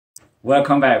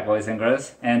Welcome back, boys and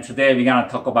girls. And today we're gonna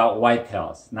talk about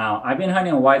whitetails. Now, I've been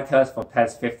hunting whitetails for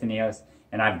past 15 years,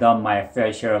 and I've done my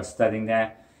fair share of studying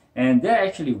that. And they're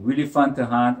actually really fun to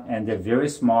hunt, and they're very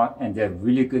smart, and they're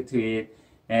really good to eat.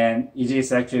 And it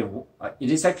is actually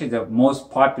the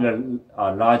most popular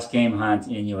large game hunt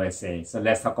in USA. So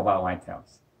let's talk about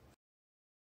whitetails.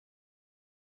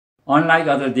 Unlike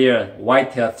other deer,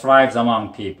 whitetail thrives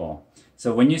among people.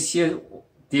 So when you see a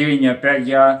deer in your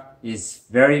backyard, it's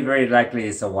very likely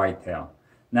it's a whitetail.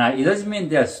 Now, it doesn't mean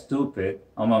they're stupid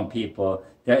among people.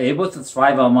 They're able to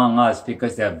thrive among us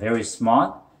because they're very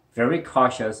smart, very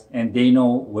cautious, and they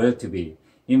know where to be.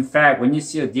 In fact, when you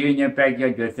see a deer in your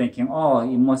backyard, you're thinking, oh,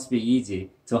 it must be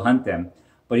easy to hunt them.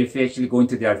 But if you actually go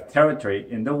into their territory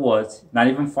in the woods, not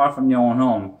even far from your own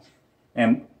home,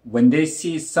 and when they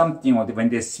see something or when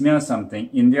they smell something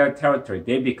in their territory,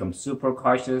 they become super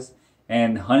cautious,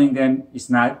 and hunting them is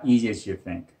not easy as you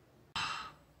think.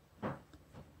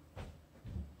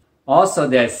 Also,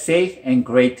 they're safe and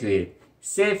great to eat.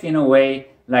 Safe in a way,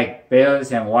 like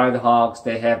bears and wild hogs,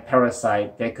 they have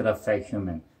parasite that could affect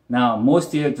humans. Now,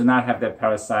 most deer do not have that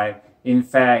parasite. In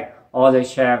fact, all the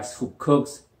chefs who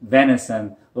cooks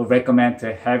venison will recommend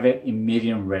to have it in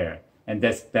medium rare, and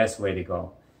that's the best way to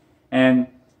go. And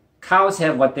cows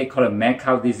have what they call a mad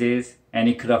cow disease, and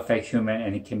it could affect humans,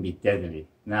 and it can be deadly.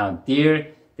 Now,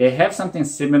 deer, they have something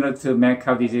similar to mad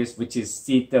cow disease, which is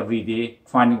CWD,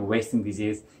 chronic wasting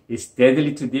disease. It's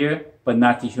deadly to deer, but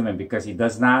not to human because it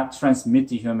does not transmit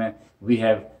to human. We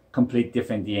have complete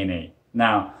different DNA.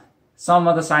 Now, some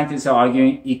other scientists are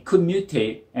arguing it could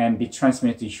mutate and be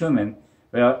transmitted to human.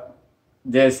 Well,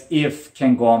 this if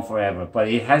can go on forever, but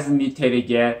it hasn't mutated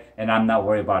yet, and I'm not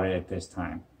worried about it at this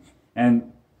time.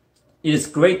 And it is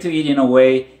great to eat in a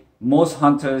way. Most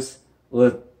hunters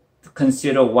would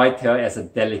consider whitetail as a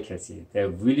delicacy. They're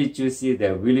really juicy,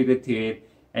 they're really good to eat,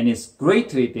 and it's great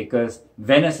to eat because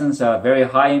venisons are very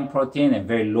high in protein and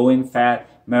very low in fat.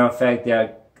 Matter of fact, they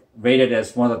are rated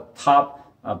as one of the top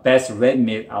best red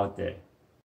meat out there.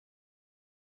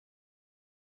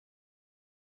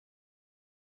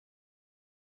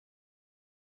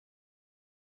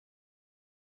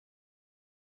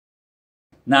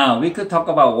 Now, we could talk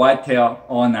about whitetail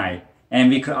all night, and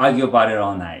we could argue about it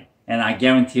all night. And I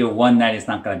guarantee you one night is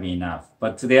not going to be enough.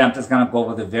 But today I'm just going to go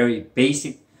over the very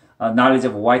basic knowledge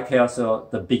of whitetail so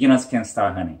the beginners can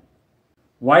start hunting.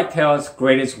 Whitetail's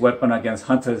greatest weapon against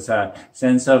hunters are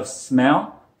sense of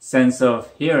smell, sense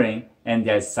of hearing, and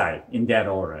their sight, in that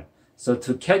order. So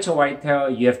to catch a whitetail,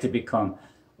 you have to become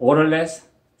odorless,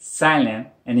 silent,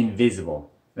 and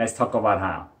invisible. Let's talk about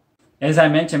how. As I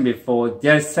mentioned before,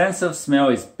 their sense of smell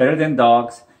is better than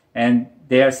dogs, and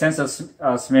their sense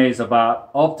of smell is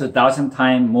about up to 1,000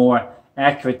 times more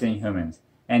accurate than humans.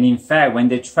 And in fact, when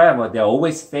they travel, they're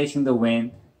always facing the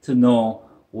wind to know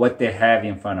what they have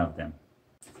in front of them.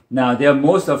 Now, they're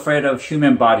most afraid of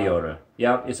human body odor.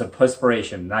 Yep, it's a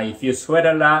perspiration. Now, if you sweat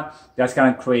a lot, that's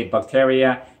going to create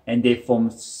bacteria, and they form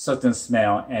certain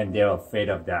smell, and they're afraid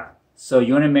of that. So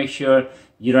you want to make sure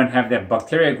you don't have that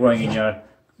bacteria growing in your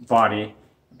body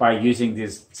by using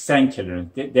this scent killer.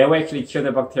 They will actually kill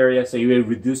the bacteria, so you will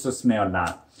reduce the smell a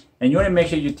lot. And you want to make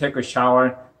sure you take a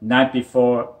shower night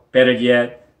before, better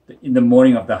yet, in the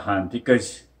morning of the hunt,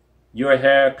 because your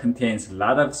hair contains a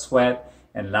lot of sweat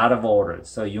and a lot of odor.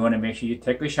 So you want to make sure you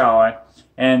take a shower.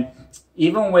 And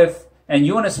you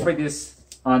want to spray this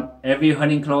on every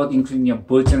hunting clothes, including your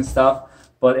boots and stuff.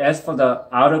 But as for the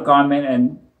outer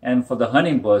garment and for the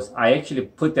hunting boots, I actually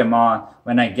put them on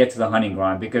when I get to the hunting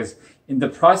ground, because in the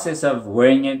process of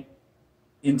wearing it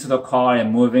into the car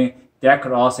and moving, that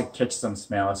could also catch some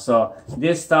smell. So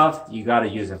this stuff, you got to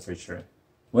use it for sure.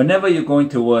 Whenever you go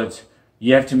into woods,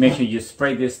 you have to make sure you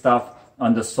spray this stuff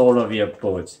on the sole of your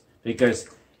boots,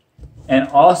 and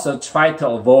also try to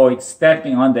avoid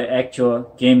stepping on the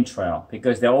actual game trail,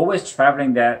 because they're always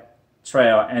traveling that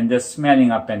trail and they're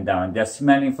smelling up and down. They're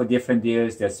smelling for different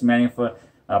deers. They're smelling for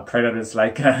predators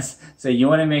like us. So you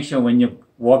want to make sure when you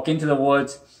walk into the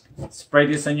woods, spray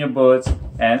this on your boots,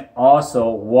 and also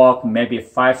walk maybe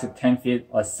 5 to 10 feet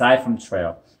aside from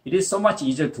trail. It is so much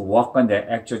easier to walk on the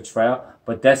actual trail,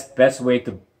 but that's the best way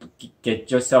to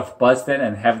get yourself busted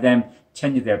and have them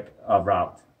change their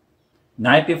route.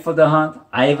 Night before the hunt,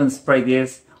 I even spray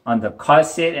this on the car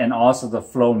seat and also the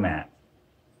floor mat.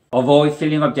 Avoid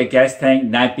filling up your gas tank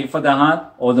night before the hunt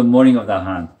or the morning of the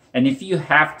hunt. And if you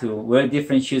have to, wear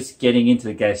different shoes getting into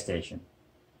the gas station.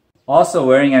 Also,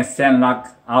 wearing a scent-locked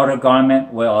outer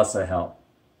garment will also help.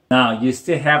 Now, you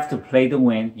still have to play the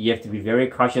wind. You have to be very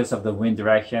cautious of the wind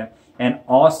direction. And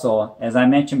also, as I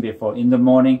mentioned before, in the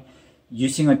morning,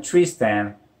 using a tree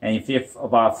stand and if you're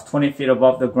about 20 feet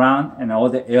above the ground and all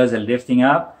the airs are lifting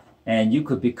up, and you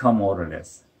could become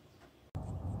odorless.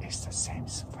 It's the same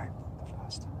survival the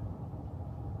last time.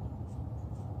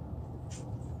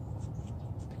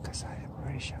 Because I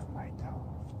already shot my dog.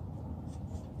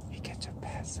 He gets a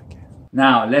pass again.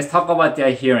 Now, let's talk about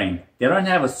their hearing. They don't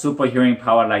have a super hearing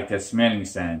power like their smelling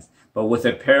sense, but with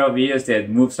a pair of ears that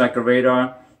moves like a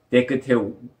radar, they could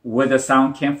tell where the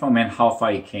sound came from and how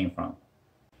far it came from.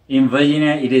 In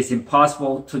Virginia, it is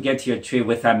impossible to get to your tree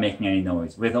without making any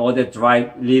noise. With all the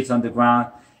dry leaves on the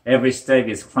ground, every step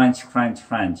is crunch, crunch,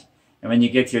 crunch. And when you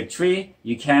get to your tree,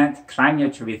 you can't climb your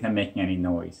tree without making any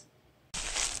noise.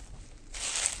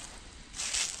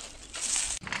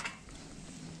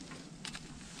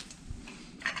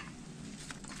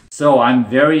 So I'm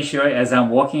very sure as I'm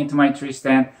walking into my tree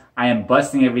stand, I am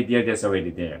busting every deer that's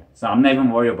already there. So I'm not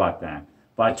even worried about that.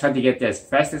 But I try to get there as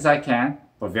fast as I can,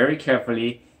 but very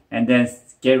carefully, and then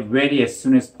get ready as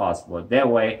soon as possible. That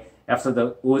way, after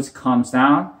the woods calms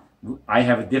down, I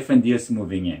have different deers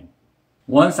moving in.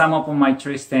 Once I'm up on my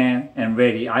tree stand and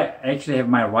ready, I actually have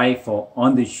my rifle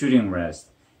on the shooting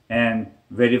rest and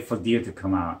ready for deer to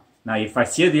come out. Now, if I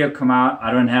see a deer come out,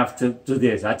 I don't have to do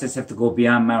this. I just have to go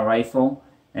behind my rifle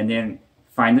and then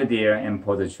find the deer and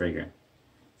pull the trigger.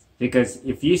 Because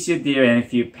if you see a deer and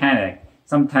if you panic,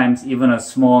 sometimes even a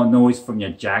small noise from your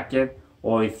jacket,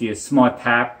 or if you small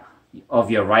tap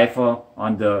of your rifle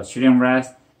on the shooting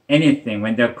rest, anything,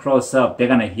 when they're close up, they're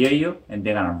gonna hear you and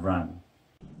they're gonna run.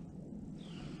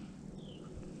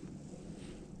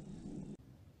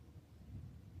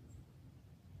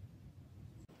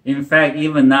 In fact,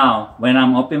 even now, when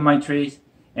I'm up in my trees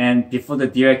and before the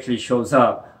deer actually shows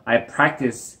up, I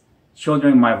practice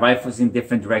shouldering my rifles in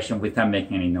different directions without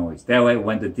making any noise. That way,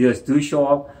 when the deers do show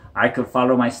up, I could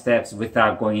follow my steps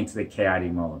without going into the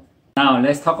chaotic mode. Now,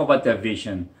 let's talk about their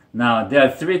vision. Now, there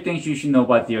are three things you should know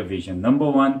about deer vision. Number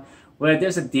one, well,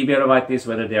 there's a debate about this,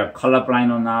 whether they are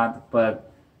colorblind or not,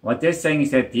 but what they're saying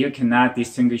is that deer cannot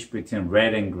distinguish between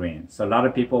red and green. So a lot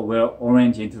of people wear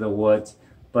orange into the woods,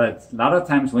 but a lot of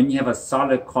times when you have a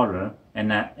solid color,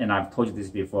 and I've told you this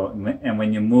before, and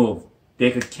when you move,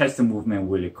 they could catch the movement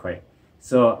really quick.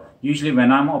 So usually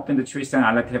when I'm up in the tree stand,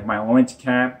 I like to have my orange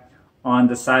cap on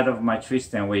the side of my tree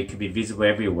stand where it could be visible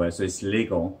everywhere, so it's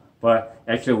legal. But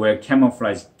actually wear a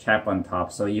camouflage cap on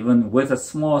top, so even with a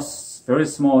small, very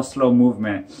small, slow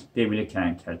movement, they really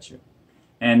can't catch you.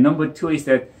 And number two is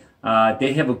that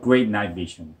they have a great night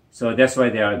vision. So that's why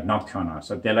they are nocturnal.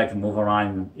 So they like to move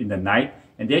around in the night,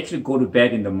 and they actually go to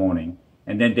bed in the morning.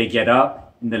 And then they get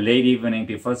up in the late evening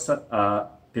before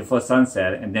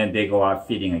sunset, and then they go out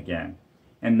feeding again.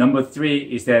 And number three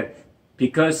is that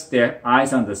because their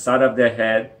eyes on the side of their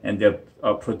head and they're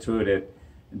protruded,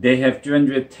 they have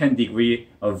 310 degrees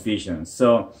of vision.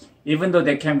 So even though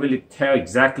they can't really tell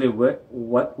exactly where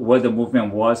the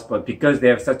movement was, but because they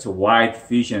have such a wide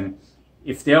vision,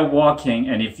 if they're walking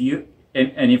and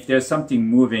if there's something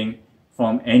moving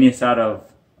from any side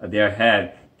of their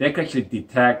head, they can actually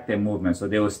detect the movement. So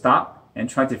they will stop and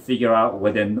try to figure out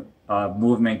where the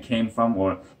movement came from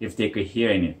or if they could hear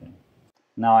anything.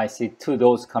 Now I see two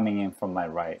does coming in from my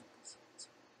right.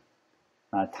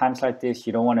 Times like this,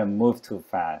 you don't want to move too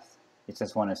fast. You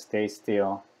just want to stay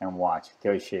still and watch.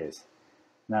 There she is.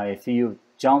 Now, if you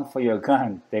jump for your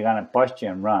gun, they're going to bust you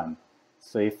and run.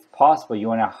 So if possible, you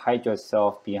want to hide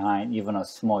yourself behind even a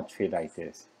small tree like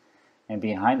this. And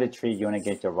behind the tree, you want to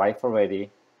get your rifle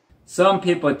ready. Some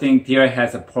people think deer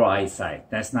has a poor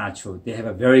eyesight. That's not true. They have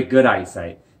a very good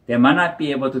eyesight. They might not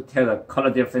be able to tell the color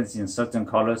difference in certain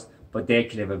colors, but they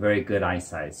actually have a very good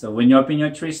eyesight. So when you're up in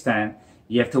your tree stand,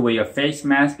 you have to wear your face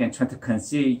mask and try to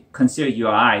conceal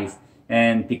your eyes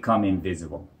and become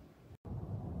invisible.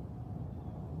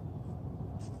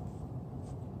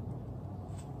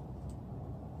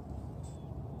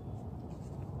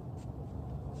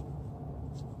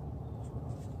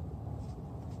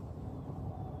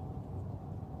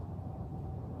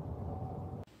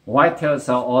 Whitetails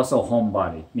are also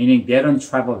homebody, meaning they don't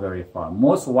travel very far.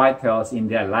 Most whitetails in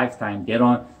their lifetime, they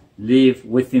don't live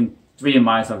within 3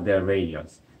 miles of their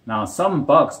radius. Now, some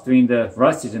bucks during the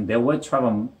rut season, they will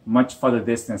travel much further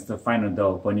distance to find a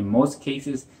dog, but in most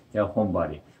cases, they're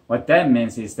homebody. What that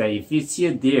means is that if you see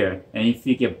a deer and if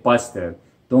you get busted,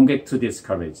 don't get too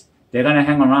discouraged. They're gonna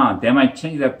hang around. They might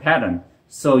change their pattern.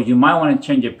 So you might want to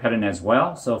change your pattern as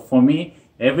well. So for me,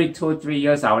 every 2 or 3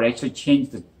 years, I would actually change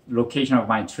the location of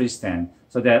my tree stand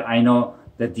so that I know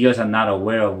the deers are not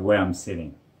aware of where I'm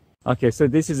sitting. Okay, so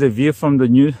this is a view from the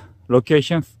new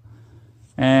location.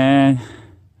 And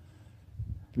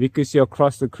we could see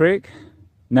across the creek,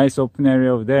 nice open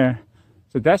area over there.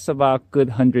 So that's about good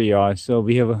 100 yards. So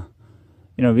we have a,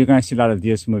 we're going to see a lot of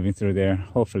deers moving through there,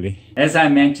 hopefully. As I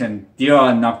mentioned, deer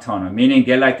are nocturnal, meaning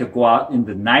they like to go out in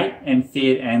the night and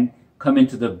feed and come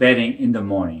into the bedding in the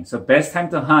morning. So best time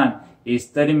to hunt is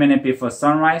 30 minutes before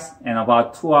sunrise and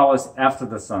about 2 hours after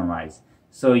the sunrise.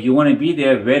 So you want to be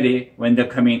there ready when they're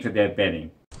coming into their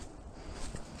bedding.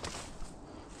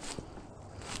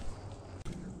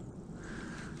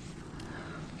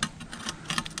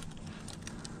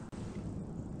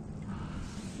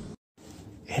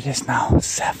 It is now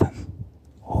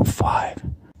 7:05.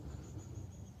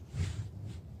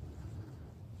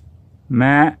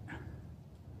 Matt.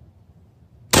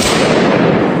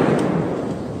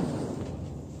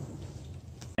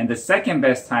 And the second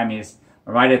best time is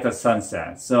right at the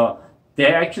sunset. So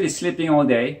they're actually sleeping all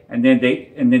day, and then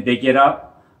they get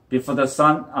up before the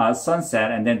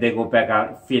sunset, and then they go back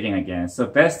out feeding again. So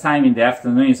best time in the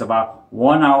afternoon is about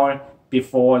 1 hour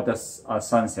before the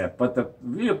sunset, but the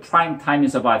real prime time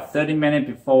is about 30 minutes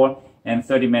before and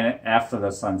 30 minutes after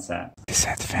the sunset. The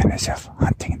disadvantage of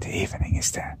hunting in the evening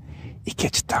is that it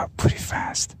gets dark pretty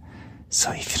fast.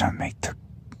 So if you don't make the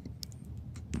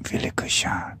really good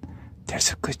shot,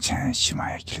 there's a good chance you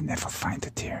might actually never find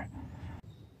the deer.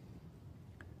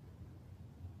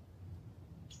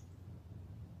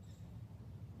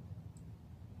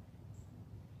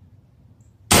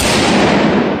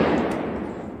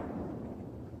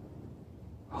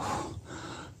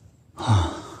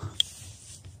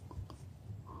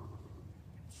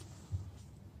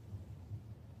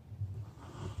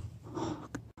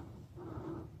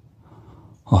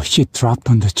 Oh, she dropped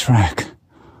on the track.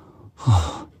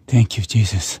 Oh, thank you,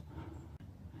 Jesus.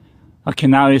 Okay,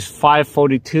 now it's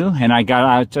 5:42 and I got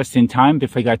out just in time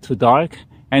before it got too dark.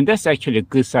 And that's actually a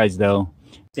good size though.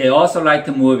 They also like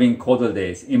to move in colder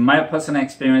days. In my personal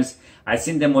experience, I've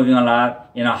seen them moving a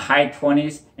lot in high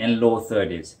 20s and low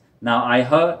 30s. Now, I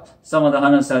heard some of the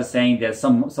hunters are saying that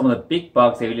some of the big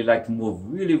bucks, they really like to move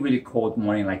really cold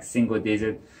morning, like single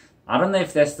digit. I don't know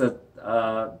if that's the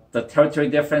territory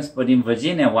difference, but in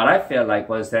Virginia, what I felt like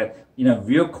was that,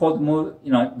 real cold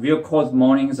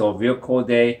mornings or real cold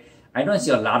day, I don't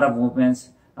see a lot of movements.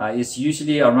 It's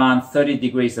usually around 30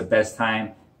 degrees the best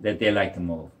time that they like to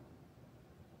move.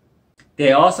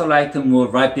 They also like to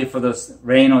move right before the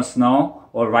rain or snow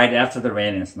or right after the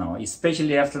rain and snow.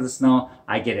 Especially after the snow,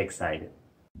 I get excited.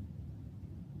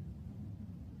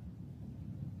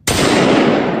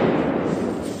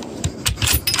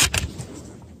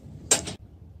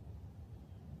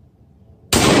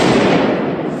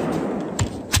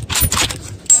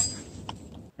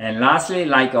 And lastly,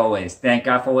 like always, thank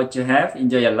God for what you have.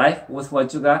 Enjoy your life with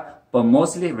what you got. But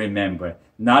mostly remember,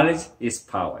 knowledge is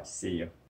power. See you.